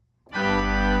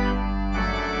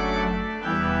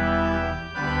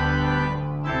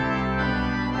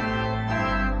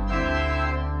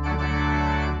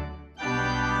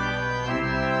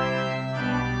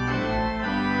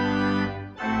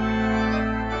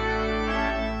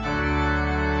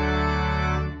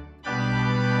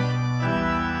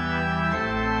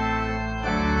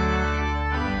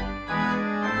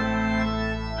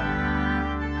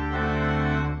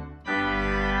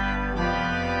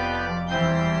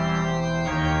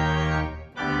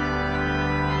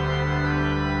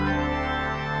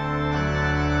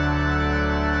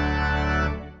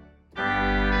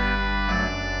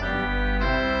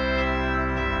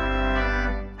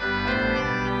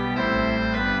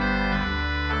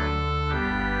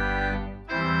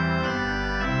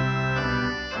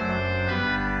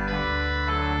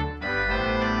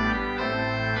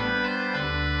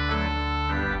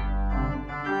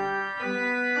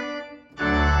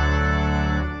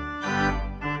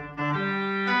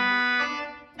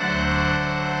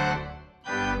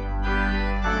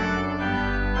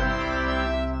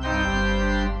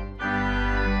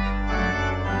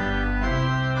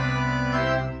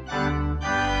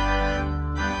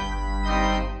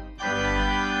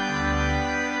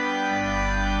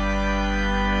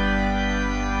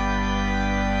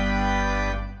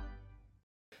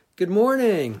Good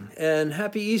morning and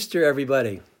happy Easter,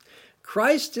 everybody.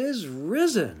 Christ is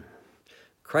risen.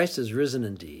 Christ is risen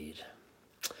indeed.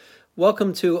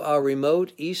 Welcome to our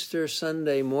remote Easter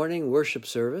Sunday morning worship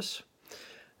service.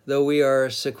 Though we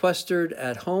are sequestered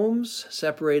at homes,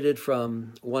 separated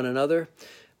from one another,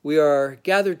 we are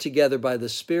gathered together by the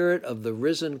Spirit of the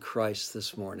risen Christ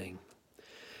this morning,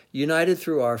 united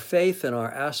through our faith and our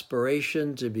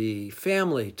aspiration to be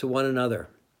family to one another.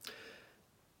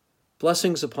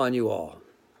 Blessings upon you all.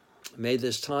 May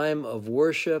this time of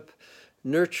worship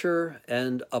nurture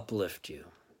and uplift you.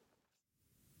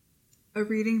 A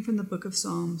reading from the book of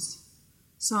Psalms,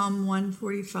 Psalm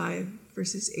 145,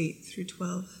 verses 8 through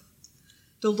 12.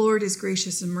 The Lord is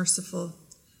gracious and merciful,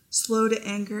 slow to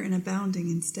anger and abounding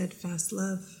in steadfast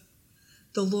love.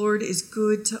 The Lord is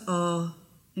good to all,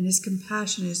 and his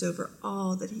compassion is over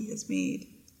all that he has made.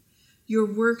 Your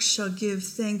works shall give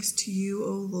thanks to you,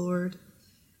 O Lord,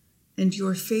 and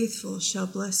your faithful shall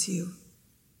bless you.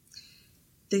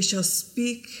 They shall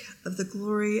speak of the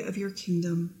glory of your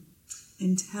kingdom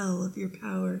and tell of your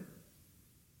power,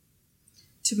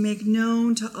 to make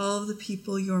known to all the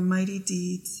people your mighty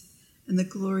deeds and the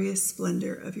glorious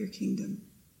splendor of your kingdom.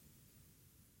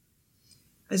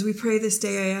 As we pray this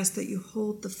day, I ask that you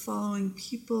hold the following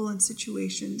people and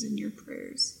situations in your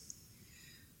prayers.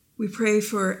 We pray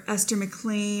for Esther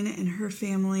McLean and her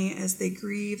family as they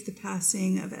grieve the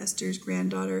passing of Esther's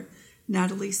granddaughter,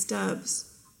 Natalie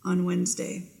Stubbs, on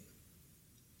Wednesday.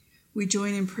 We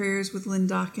join in prayers with Lynn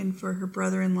Dockin for her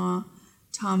brother-in-law,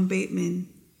 Tom Bateman,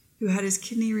 who had his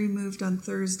kidney removed on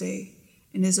Thursday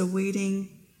and is awaiting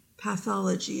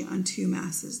pathology on 2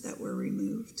 masses that were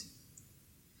removed.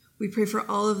 We pray for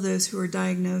all of those who are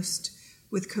diagnosed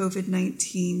with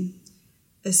COVID-19,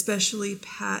 especially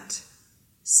Pat,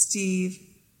 Steve,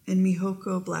 and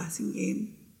Mihoko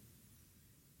Blasingame.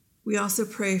 We also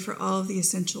pray for all of the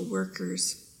essential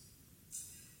workers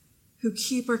who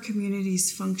keep our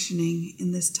communities functioning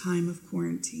in this time of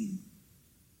quarantine.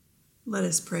 Let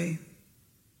us pray.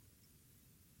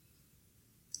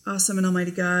 Awesome and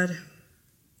almighty God,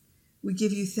 we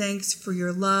give you thanks for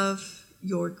your love,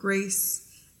 your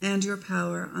grace, and your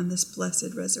power on this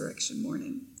blessed resurrection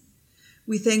morning.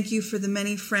 We thank you for the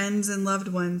many friends and loved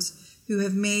ones who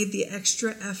have made the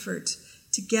extra effort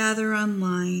to gather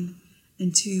online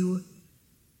and to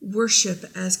worship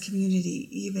as community,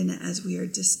 even as we are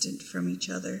distant from each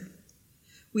other.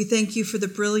 We thank you for the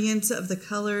brilliance of the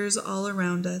colors all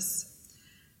around us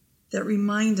that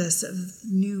remind us of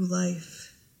new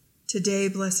life. Today,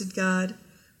 blessed God,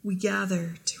 we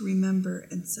gather to remember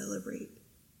and celebrate.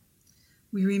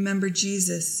 We remember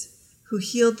Jesus, who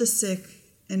healed the sick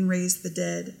and raised the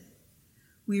dead.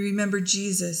 We remember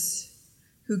Jesus,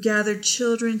 who gathered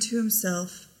children to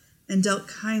himself and dealt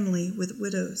kindly with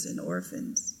widows and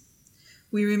orphans.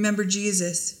 We remember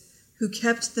Jesus, who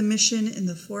kept the mission in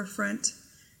the forefront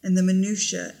and the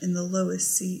minutiae in the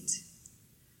lowest seat.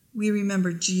 We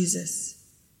remember Jesus,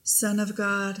 Son of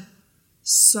God,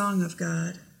 Song of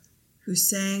God, who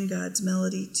sang God's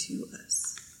melody to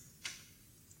us.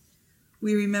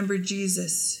 We remember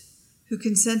Jesus, who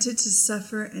consented to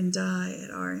suffer and die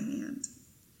at our hand.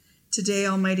 Today,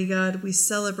 Almighty God, we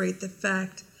celebrate the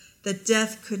fact that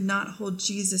death could not hold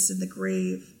Jesus in the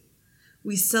grave.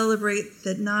 We celebrate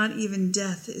that not even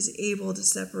death is able to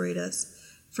separate us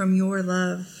from your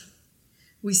love.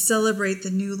 We celebrate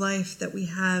the new life that we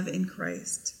have in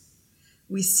Christ.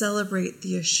 We celebrate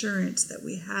the assurance that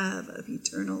we have of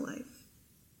eternal life.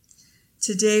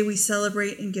 Today, we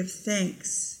celebrate and give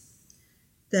thanks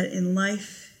that in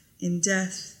life, in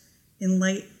death, in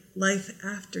life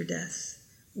after death,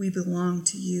 we belong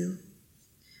to you.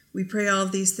 We pray all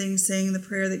of these things saying the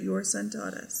prayer that your Son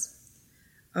taught us.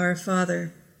 Our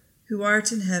Father, who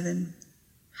art in heaven,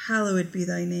 hallowed be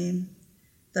thy name.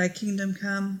 Thy kingdom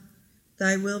come,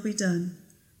 thy will be done,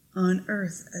 on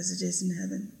earth as it is in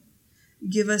heaven.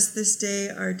 Give us this day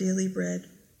our daily bread,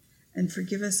 and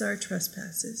forgive us our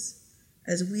trespasses,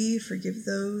 as we forgive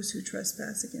those who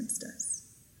trespass against us.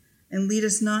 And lead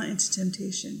us not into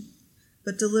temptation,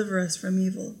 but deliver us from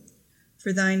evil.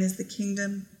 For thine is the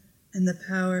kingdom, and the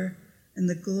power, and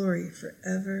the glory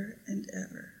forever and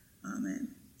ever.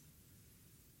 Amen.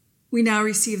 We now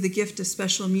receive the gift of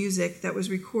special music that was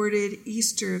recorded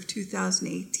Easter of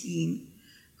 2018.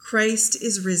 Christ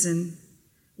is risen.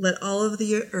 Let all of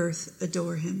the earth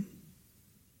adore him.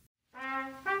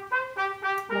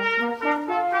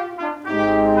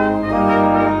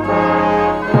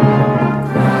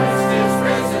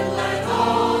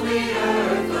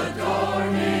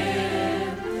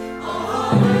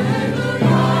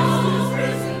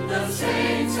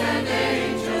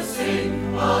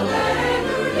 Alleluia.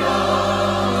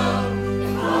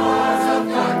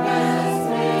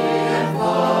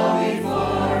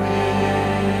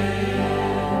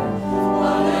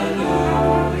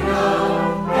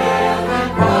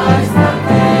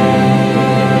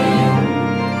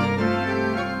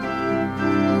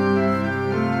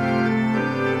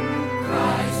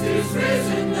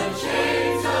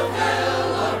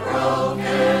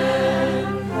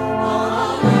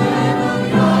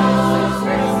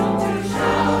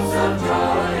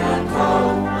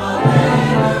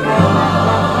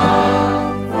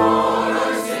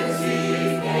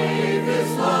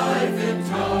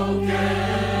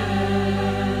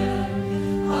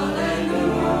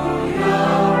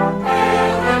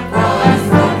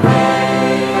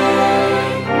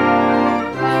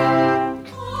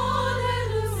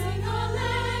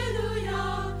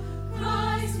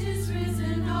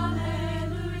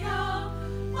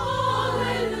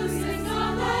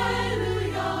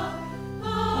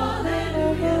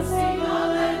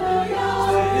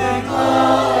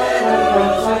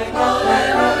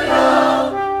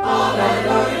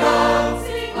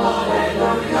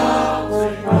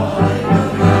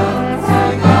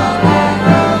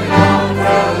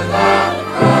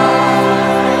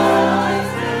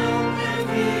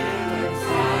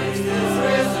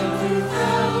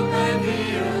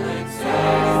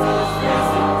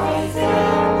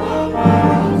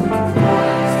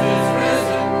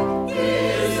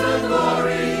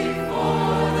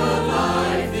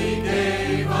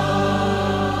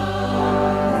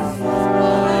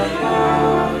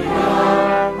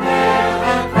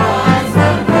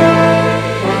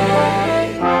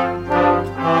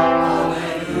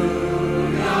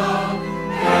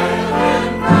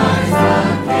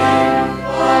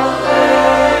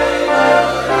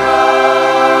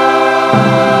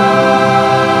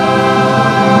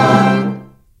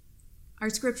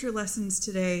 scripture lessons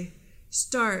today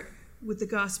start with the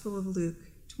Gospel of Luke,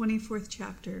 24th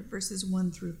chapter, verses 1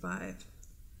 through 5.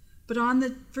 But on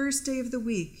the first day of the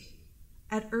week,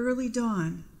 at early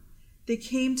dawn, they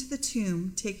came to the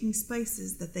tomb, taking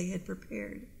spices that they had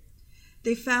prepared.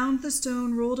 They found the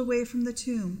stone rolled away from the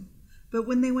tomb, but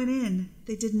when they went in,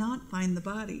 they did not find the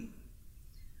body.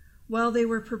 While they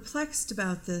were perplexed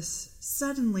about this,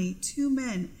 suddenly 2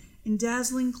 men in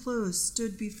dazzling clothes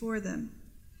stood before them.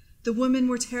 The women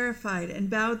were terrified and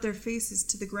bowed their faces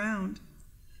to the ground.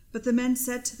 But the men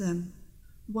said to them,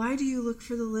 "Why do you look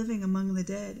for the living among the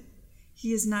dead?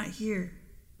 He is not here,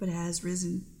 but has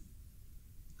risen."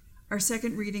 Our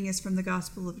second reading is from the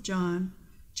Gospel of John,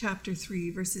 chapter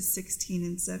 3, verses 16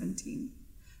 and 17.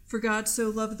 For God so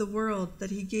loved the world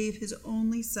that he gave his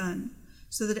only Son,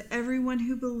 so that everyone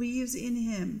who believes in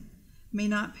him may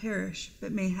not perish,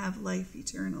 but may have life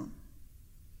eternal.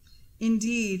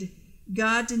 Indeed,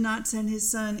 God did not send his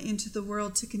Son into the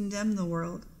world to condemn the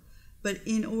world, but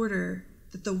in order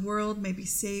that the world may be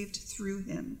saved through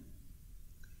him.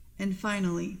 And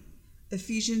finally,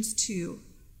 Ephesians 2,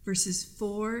 verses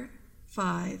 4,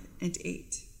 5, and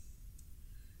 8.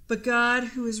 But God,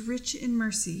 who is rich in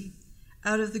mercy,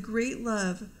 out of the great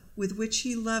love with which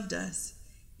he loved us,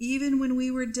 even when we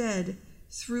were dead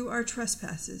through our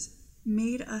trespasses,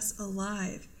 made us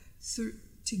alive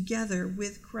together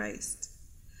with Christ.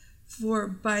 For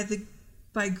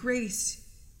by grace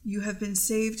you have been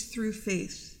saved through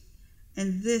faith,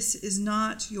 and this is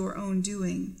not your own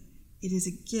doing, it is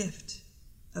a gift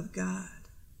of God.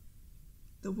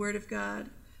 The word of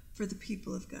God for the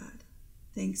people of God.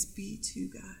 Thanks be to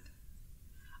God.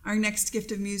 Our next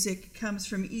gift of music comes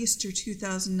from Easter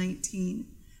 2019.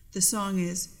 The song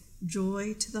is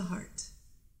Joy to the Heart.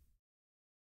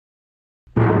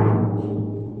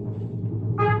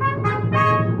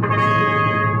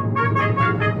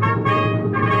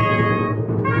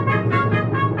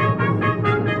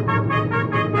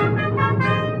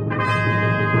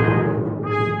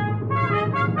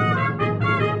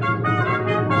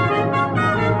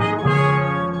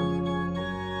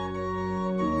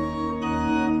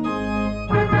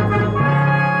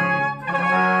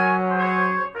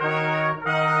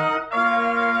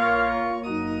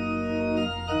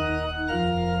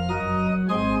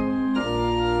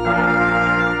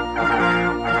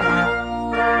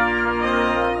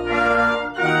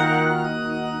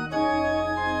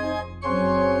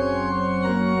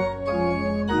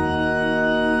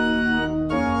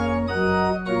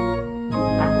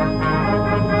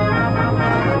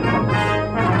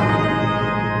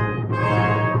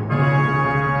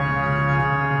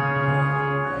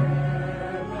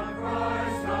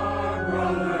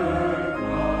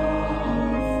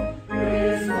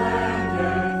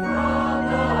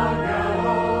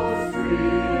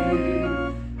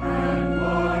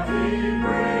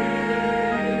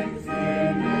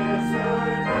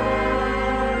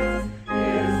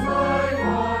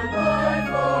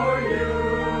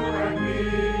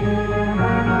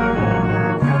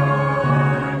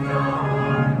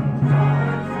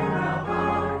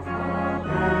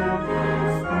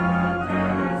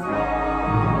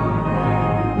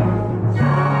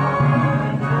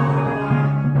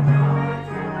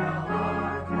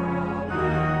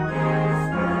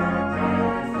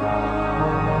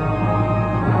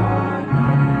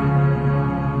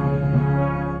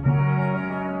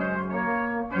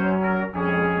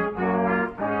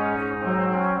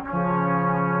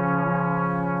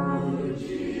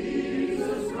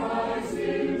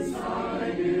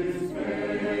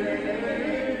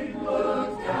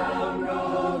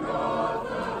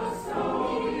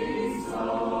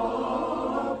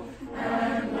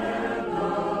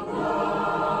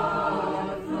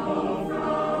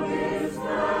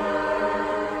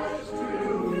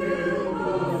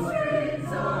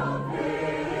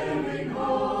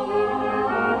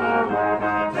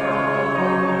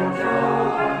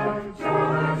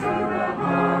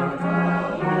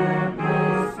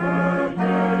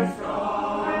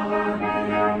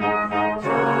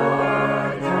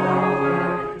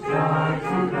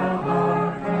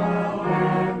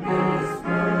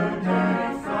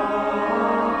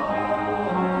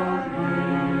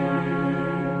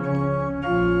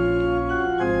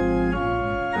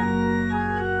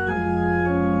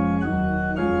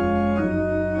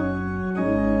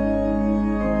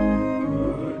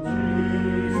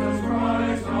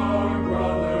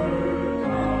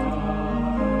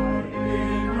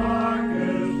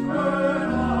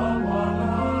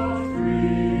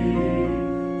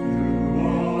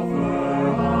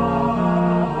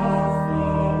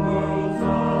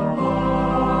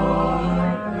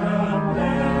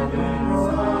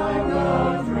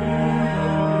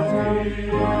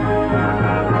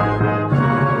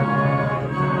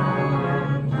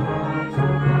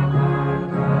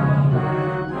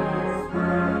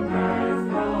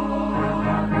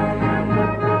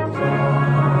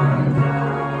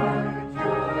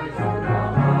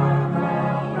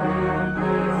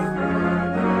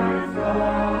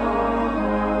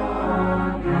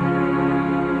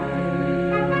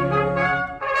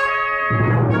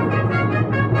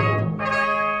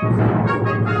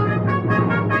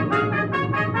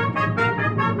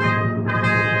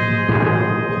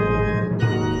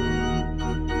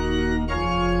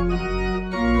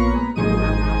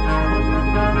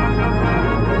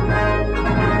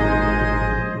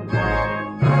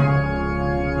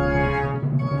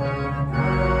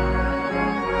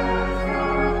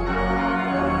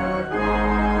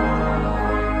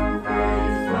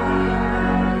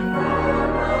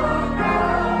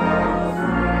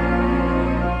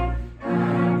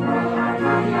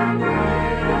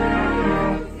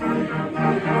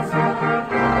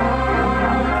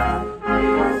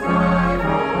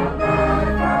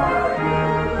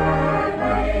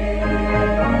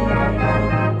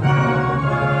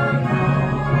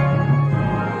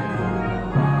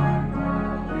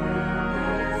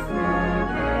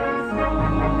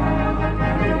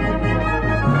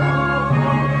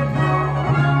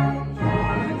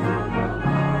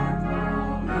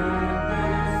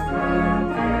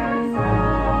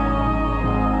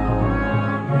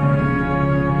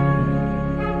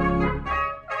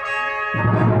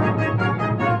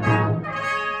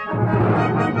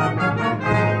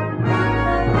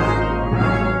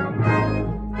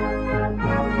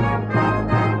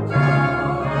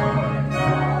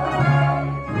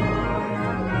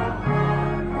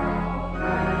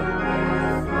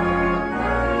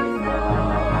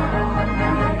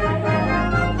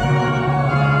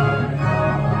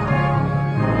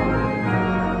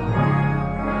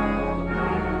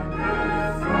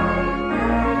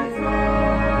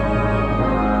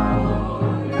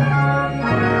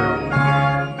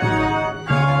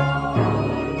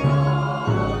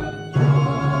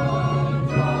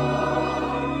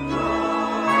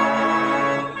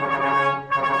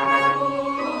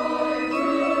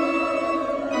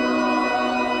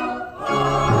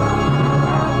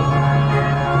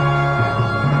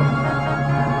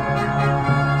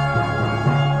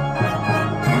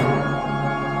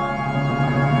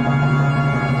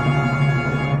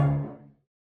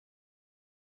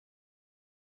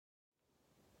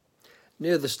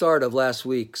 Near the start of last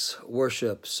week's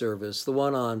worship service, the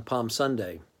one on Palm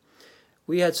Sunday,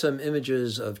 we had some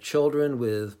images of children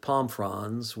with palm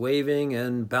fronds waving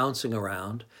and bouncing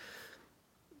around.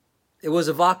 It was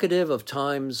evocative of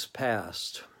times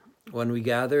past when we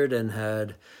gathered and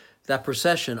had that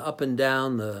procession up and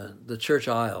down the church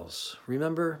aisles.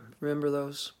 Remember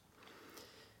those?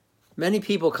 Many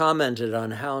people commented on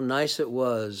how nice it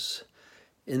was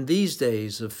in these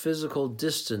days of physical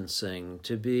distancing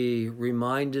to be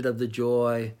reminded of the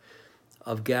joy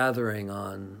of gathering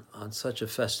on such a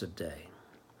festive day.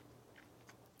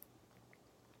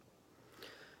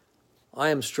 I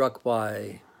am struck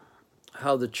by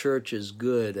how the church is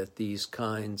good at these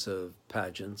kinds of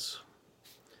pageants.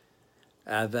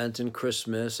 Advent and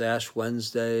Christmas, Ash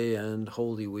Wednesday and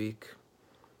Holy Week,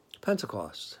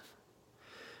 Pentecost.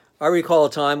 I recall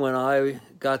a time when I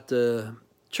got the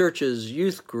church's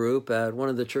youth group at one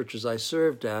of the churches I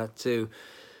served at to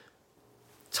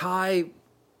tie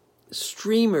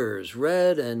streamers,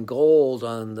 red and gold,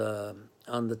 on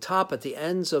the top at the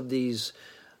ends of these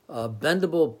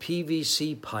bendable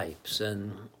PVC pipes.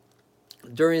 And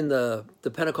during the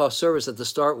Pentecost service at the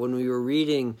start, when we were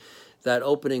reading that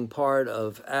opening part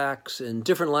of Acts in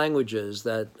different languages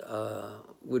that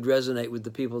would resonate with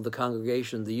the people of the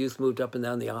congregation, the youth moved up and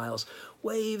down the aisles,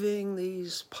 waving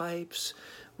these pipes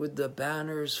with the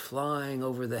banners flying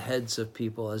over the heads of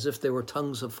people as if they were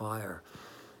tongues of fire.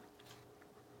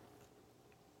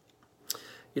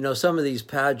 You know, some of these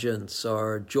pageants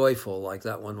are joyful, like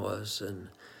that one was, and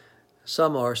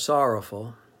some are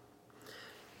sorrowful.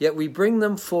 Yet we bring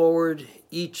them forward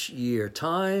each year,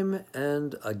 time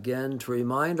and again, to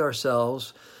remind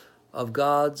ourselves of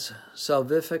God's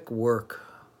salvific work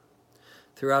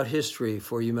throughout history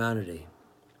for humanity,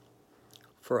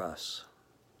 for us.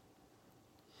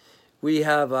 We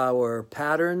have our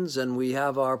patterns and we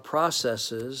have our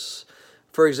processes.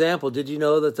 For example, did you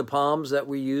know that the palms that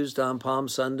we used on Palm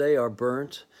Sunday are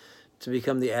burnt to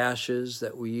become the ashes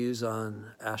that we use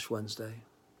on Ash Wednesday?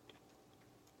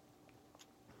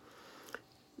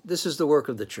 This is the work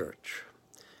of the church,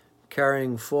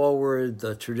 carrying forward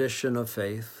the tradition of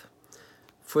faith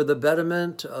for the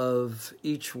betterment of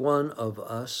each one of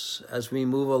us as we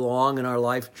move along in our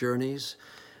life journeys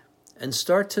and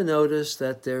start to notice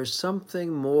that there's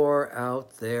something more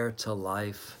out there to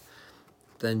life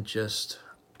than just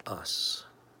us.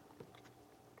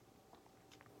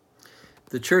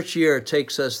 The church year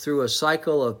takes us through a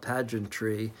cycle of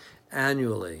pageantry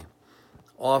annually,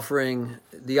 offering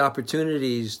the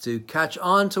opportunities to catch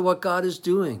on to what God is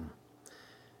doing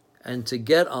and to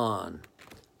get on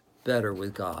better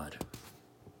with God.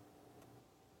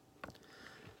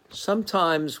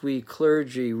 Sometimes we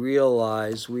clergy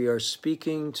realize we are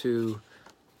speaking to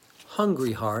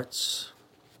hungry hearts.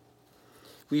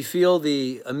 We feel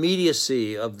the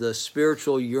immediacy of the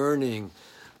spiritual yearning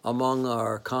among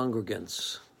our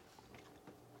congregants.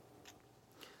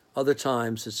 Other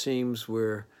times it seems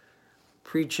we're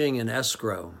preaching in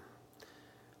escrow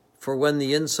for when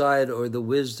the insight or the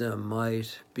wisdom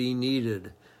might be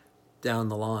needed down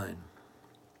the line.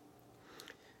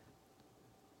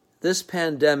 This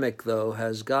pandemic, though,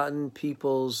 has gotten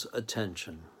people's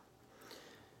attention.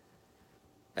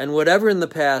 And whatever in the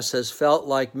past has felt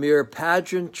like mere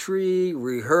pageantry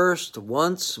rehearsed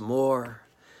once more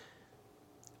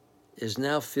is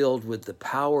now filled with the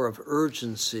power of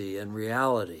urgency and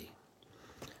reality,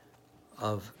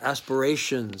 of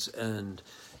aspirations and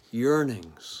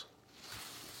yearnings,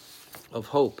 of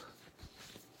hope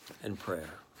and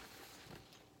prayer.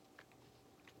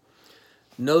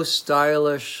 No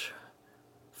stylish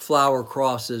flower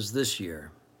crosses this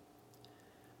year.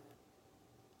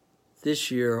 This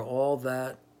year, all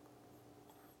that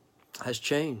has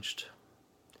changed.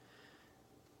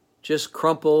 Just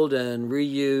crumpled and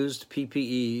reused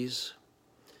PPEs,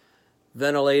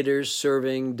 ventilators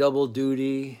serving double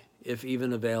duty, if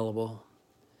even available,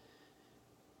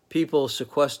 people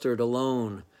sequestered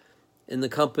alone in the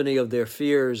company of their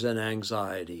fears and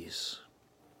anxieties,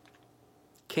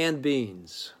 canned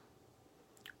beans,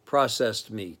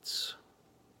 processed meats,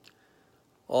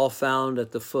 all found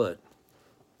at the foot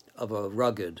of a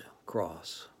rugged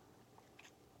cross.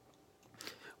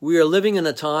 We are living in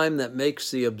a time that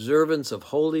makes the observance of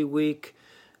Holy Week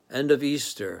and of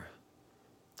Easter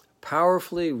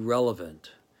powerfully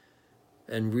relevant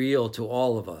and real to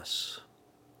all of us.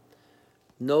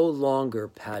 No longer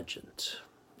pageant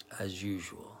as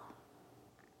usual.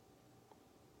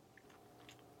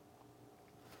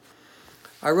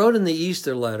 I wrote in the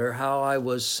Easter letter how I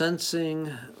was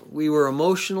sensing we were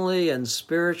emotionally and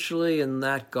spiritually in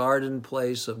that garden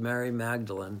place of Mary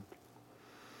Magdalene,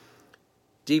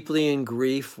 deeply in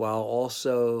grief while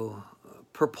also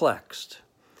perplexed,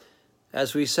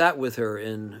 as we sat with her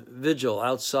in vigil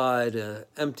outside an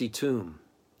empty tomb.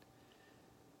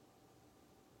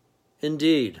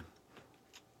 Indeed,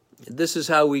 this is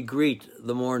how we greet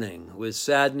the morning, with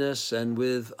sadness and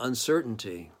with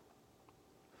uncertainty,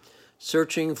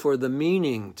 searching for the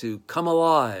meaning to come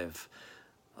alive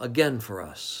again for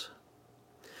us.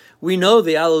 We know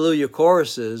the Alleluia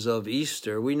choruses of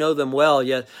Easter. We know them well,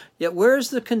 yet where's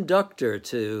the conductor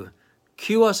to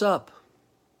cue us up?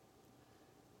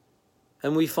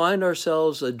 And we find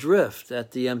ourselves adrift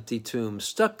at the empty tomb,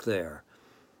 stuck there,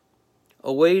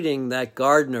 awaiting that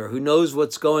gardener who knows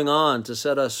what's going on to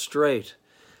set us straight,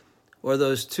 or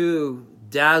those two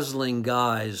dazzling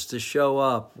guys to show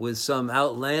up with some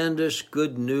outlandish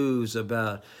good news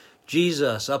about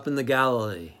Jesus up in the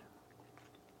Galilee.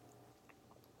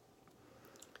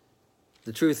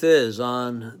 The truth is,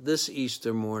 on this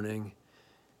Easter morning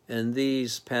and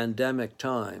these pandemic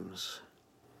times,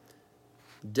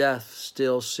 death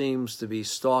still seems to be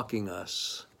stalking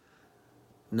us,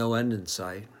 no end in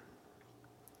sight.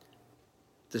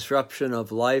 Disruption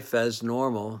of life as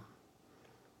normal,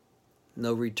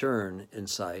 no return in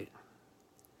sight.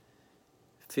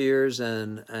 Fears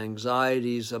and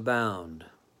anxieties abound,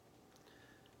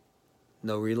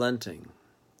 no relenting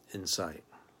in sight.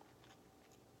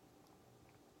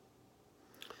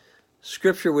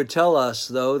 Scripture would tell us,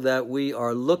 though, that we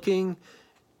are looking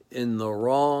in the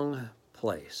wrong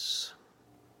place.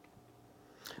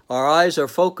 Our eyes are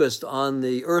focused on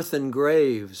the earthen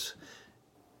graves,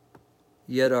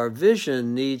 yet our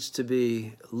vision needs to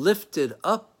be lifted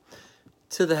up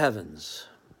to the heavens.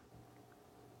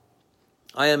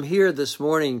 I am here this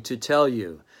morning to tell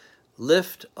you,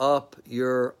 lift up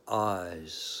your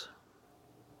eyes.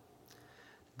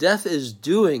 Death is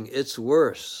doing its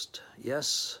worst,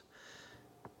 yes,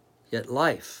 yet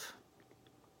life,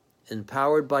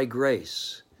 empowered by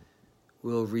grace,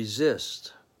 will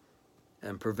resist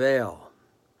and prevail.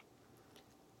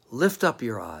 Lift up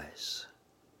your eyes.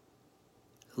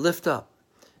 Lift up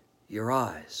your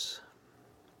eyes.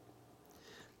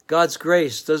 God's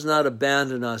grace does not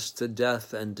abandon us to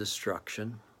death and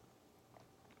destruction,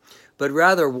 but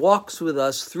rather walks with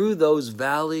us through those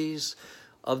valleys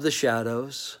of the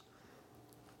shadows,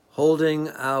 holding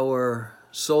our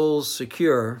souls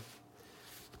secure,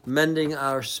 mending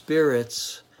our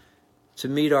spirits to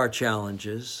meet our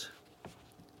challenges,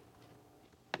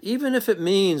 even if it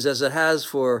means, as it has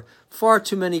for far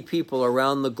too many people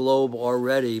around the globe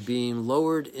already, being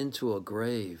lowered into a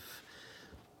grave.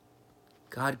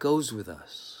 God goes with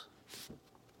us.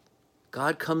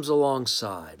 God comes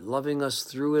alongside, loving us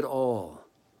through it all,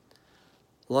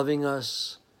 loving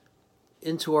us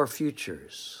into our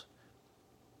futures,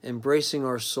 embracing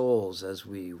our souls as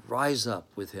we rise up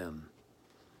with him,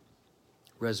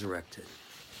 resurrected.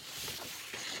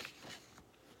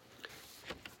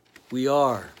 We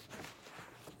are,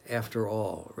 after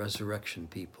all, resurrection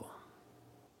people.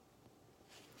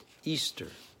 Easter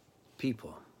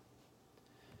people.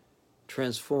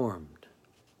 Transformed,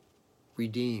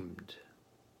 redeemed,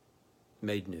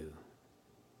 made new.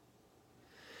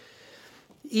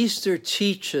 Easter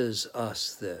teaches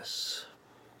us this.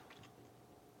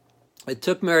 It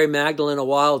took Mary Magdalene a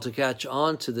while to catch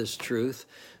on to this truth,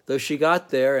 though she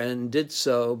got there and did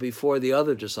so before the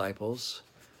other disciples.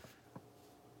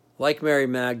 Like Mary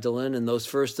Magdalene and those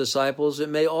first disciples, it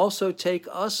may also take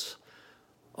us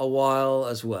a while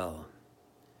as well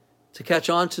to catch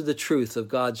on to the truth of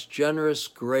God's generous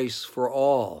grace for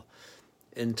all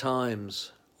in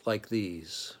times like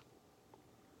these.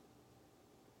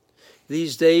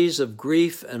 These days of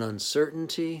grief and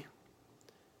uncertainty,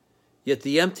 yet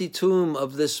the empty tomb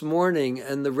of this morning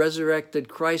and the resurrected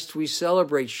Christ we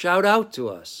celebrate shout out to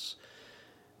us.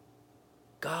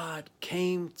 God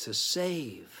came to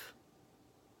save,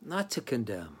 not to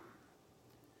condemn.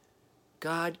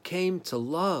 God came to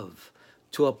love,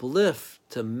 to uplift,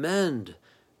 to mend,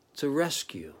 to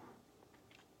rescue,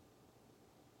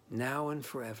 now and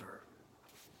forever.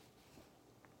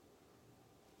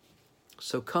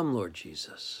 So come, Lord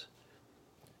Jesus,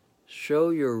 show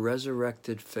your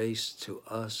resurrected face to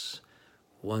us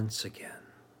once again.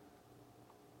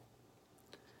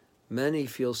 Many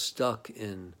feel stuck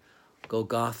in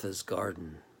Golgotha's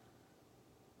garden.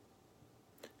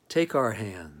 Take our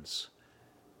hands,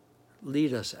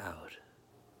 lead us out.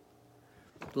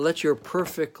 Let your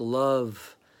perfect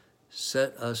love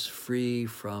set us free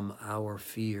from our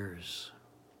fears.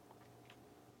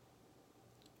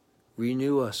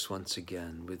 Renew us once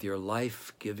again with your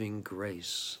life-giving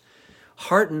grace.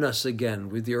 Hearten us again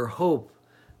with your hope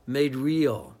made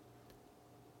real.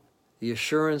 the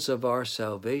assurance of our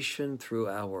salvation through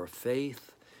our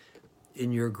faith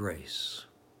in your grace.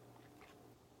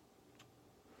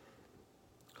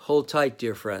 Hold tight,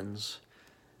 dear friends,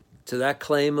 to that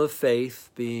claim of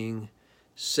faith, being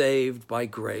saved by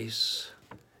grace,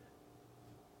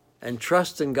 and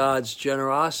trust in God's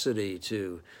generosity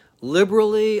to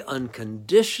liberally,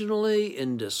 unconditionally,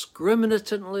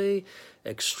 indiscriminately,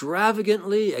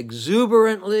 extravagantly,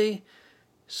 exuberantly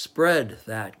spread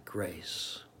that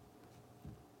grace,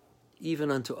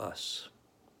 even unto us,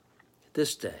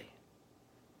 this day,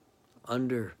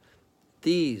 under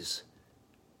these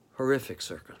horrific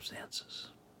circumstances,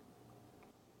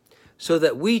 so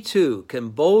that we too can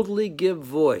boldly give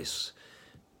voice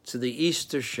to the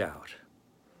Easter shout,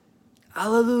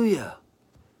 Alleluia!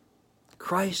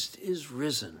 Christ is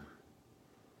risen.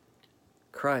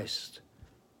 Christ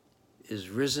is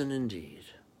risen indeed.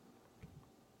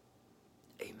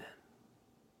 Amen.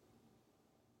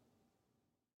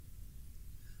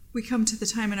 We come to the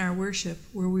time in our worship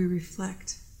where we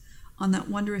reflect on that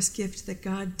wondrous gift that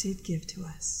God did give to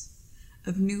us,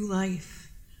 of new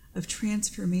life, of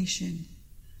transformation,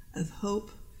 of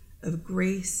hope, of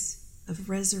grace, of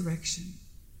resurrection.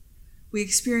 We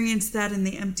experience that in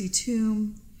the empty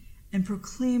tomb and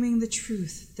proclaiming the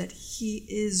truth that he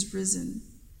is risen.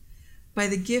 By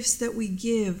the gifts that we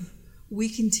give, we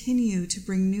continue to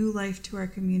bring new life to our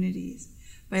communities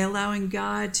by allowing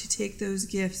God to take those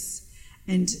gifts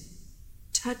and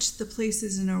touch the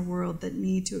places in our world that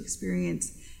need to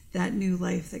experience that new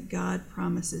life that God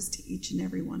promises to each and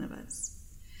every one of us.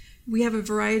 We have a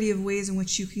variety of ways in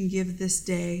which you can give this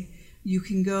day. You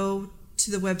can go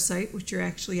to the website, which you're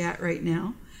actually at right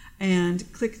now,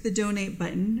 and click the donate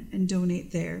button and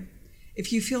donate there.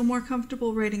 If you feel more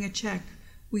comfortable writing a check,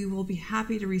 we will be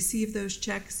happy to receive those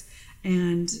checks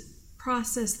and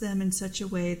process them in such a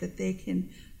way that they can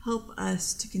help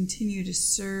us to continue to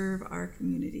serve our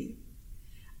community.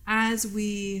 As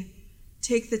we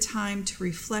take the time to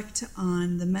reflect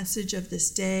on the message of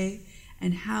this day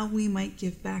and how we might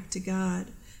give back to God,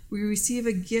 we receive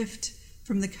a gift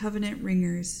from the Covenant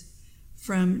Ringers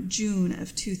from June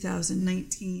of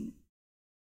 2019.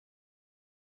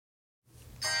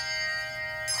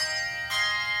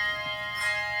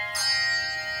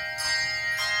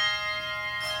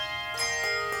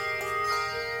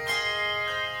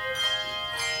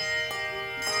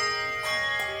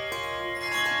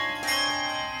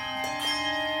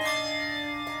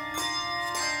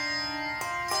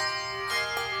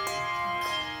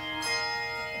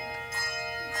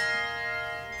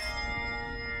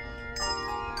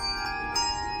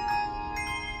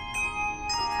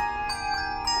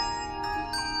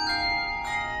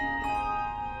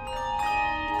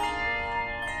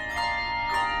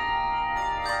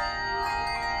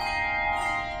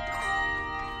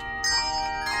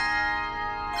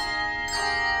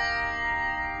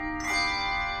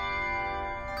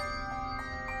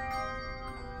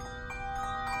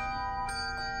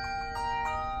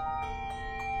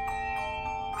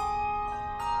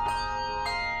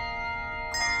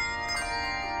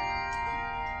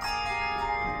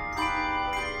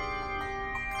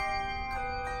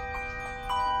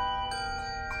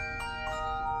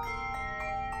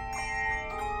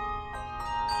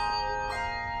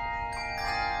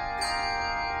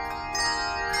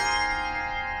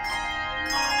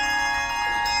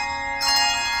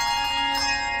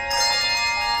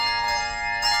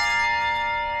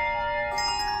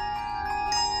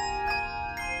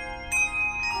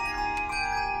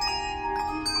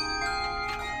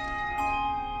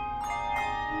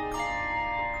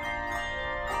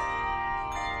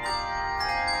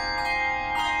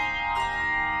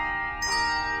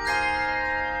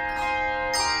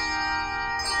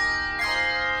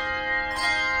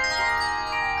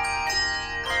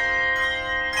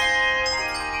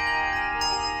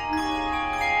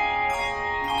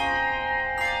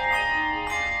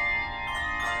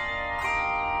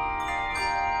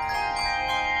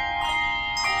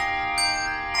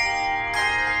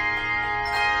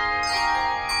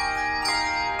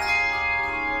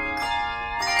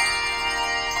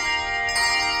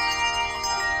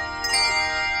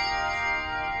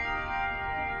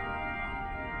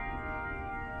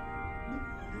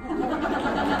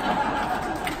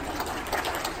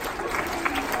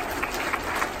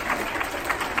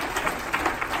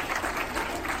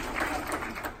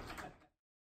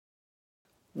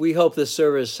 We hope this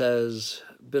service has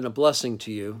been a blessing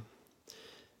to you.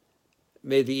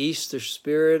 May the Easter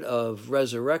spirit of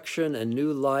resurrection and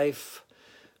new life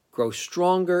grow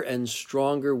stronger and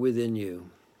stronger within you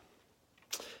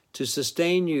to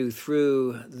sustain you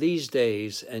through these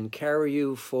days and carry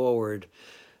you forward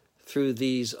through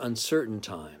these uncertain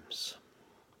times.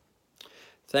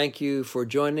 Thank you for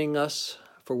joining us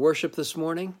for worship this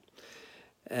morning.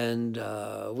 And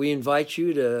we invite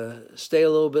you to stay a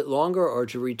little bit longer or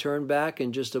to return back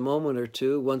in just a moment or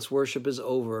two once worship is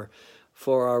over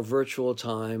for our virtual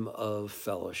time of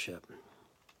fellowship.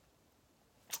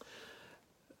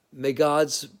 May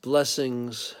God's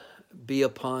blessings be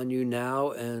upon you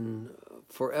now and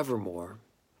forevermore,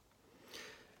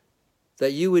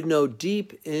 that you would know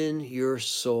deep in your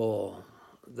soul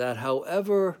that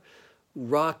however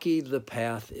rocky the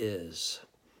path is,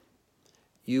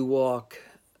 you walk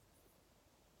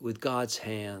with God's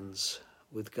hands,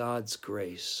 with God's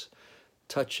grace,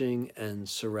 touching and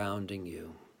surrounding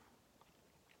you.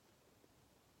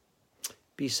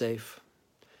 Be safe.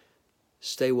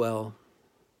 Stay well.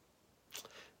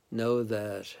 Know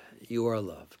that you are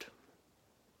loved.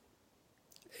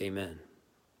 Amen.